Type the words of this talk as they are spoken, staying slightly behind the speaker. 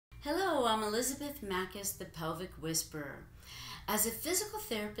I'm Elizabeth Makous, the Pelvic Whisperer. As a physical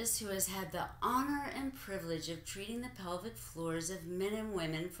therapist who has had the honor and privilege of treating the pelvic floors of men and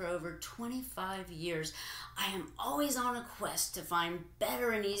women for over 25 years, I am always on a quest to find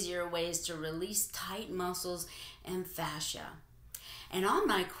better and easier ways to release tight muscles and fascia. And on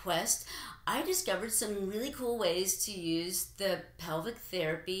my quest, I discovered some really cool ways to use the pelvic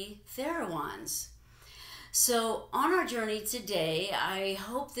therapy TheraWands. So on our journey today, I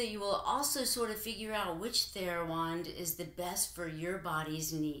hope that you will also sort of figure out which TheraWand is the best for your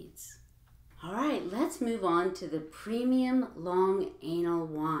body's needs. All right, let's move on to the Premium Long Anal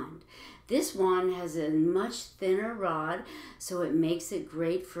Wand. This wand has a much thinner rod, so it makes it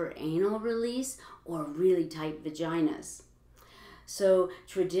great for anal release or really tight vaginas. So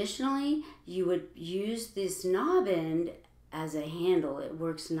traditionally, you would use this knob end as a handle. It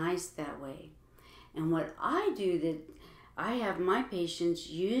works nice that way. And what I do, that I have my patients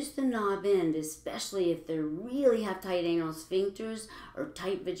use the knob end, especially if they really have tight anal sphincters or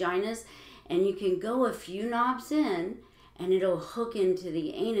tight vaginas, and you can go a few knobs in and it'll hook into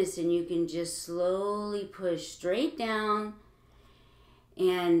the anus, and you can just slowly push straight down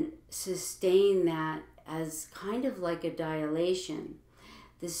and sustain that as kind of like a dilation.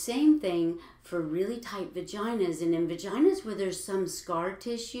 The same thing for really tight vaginas, and in vaginas where there's some scar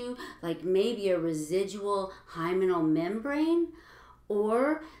tissue, like maybe a residual hymenal membrane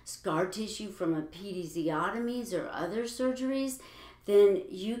or scar tissue from episiotomies or other surgeries, then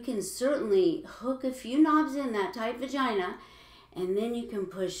you can certainly hook a few knobs in that tight vagina, and then you can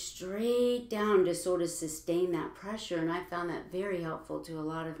push straight down to sort of sustain that pressure, and I found that very helpful to a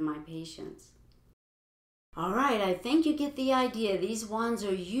lot of my patients. All right, I think you get the idea. These wands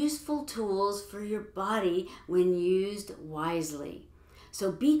are useful tools for your body when used wisely.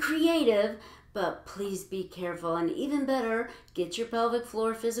 So be creative, but please be careful. And even better, get your pelvic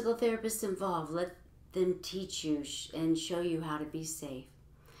floor physical therapists involved. Let them teach you and show you how to be safe.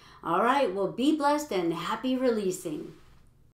 All right, well, be blessed and happy releasing.